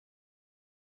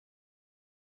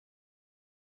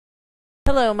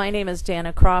Hello, my name is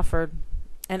Danna Crawford,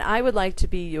 and I would like to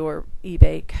be your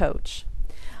eBay coach.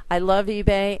 I love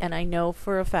eBay, and I know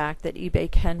for a fact that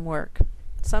eBay can work.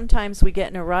 Sometimes we get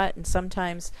in a rut, and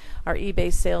sometimes our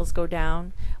eBay sales go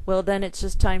down. Well, then it's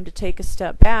just time to take a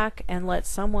step back and let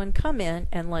someone come in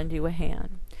and lend you a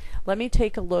hand. Let me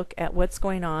take a look at what's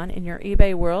going on in your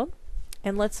eBay world,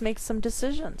 and let's make some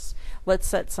decisions. Let's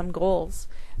set some goals.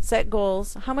 Set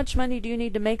goals. How much money do you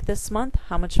need to make this month?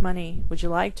 How much money would you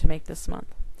like to make this month?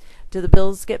 Do the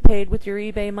bills get paid with your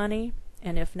eBay money?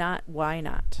 And if not, why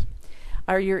not?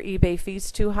 Are your eBay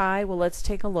fees too high? Well, let's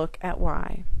take a look at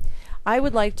why. I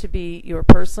would like to be your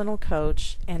personal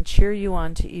coach and cheer you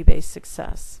on to eBay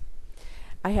success.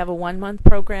 I have a 1-month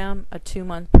program, a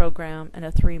 2-month program, and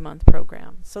a 3-month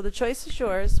program. So the choice is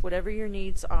yours, whatever your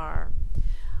needs are.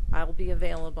 I'll be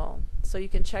available. So you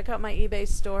can check out my eBay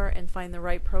store and find the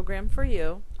right program for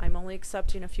you. I'm only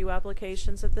accepting a few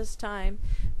applications at this time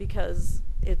because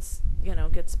it's,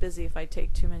 gets busy if I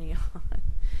take too many on.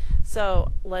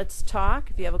 So let's talk.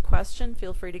 If you have a question,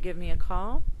 feel free to give me a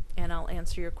call and I'll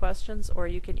answer your questions, or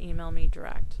you can email me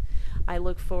direct. I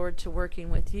look forward to working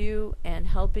with you and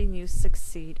helping you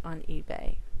succeed on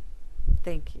eBay.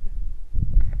 Thank you.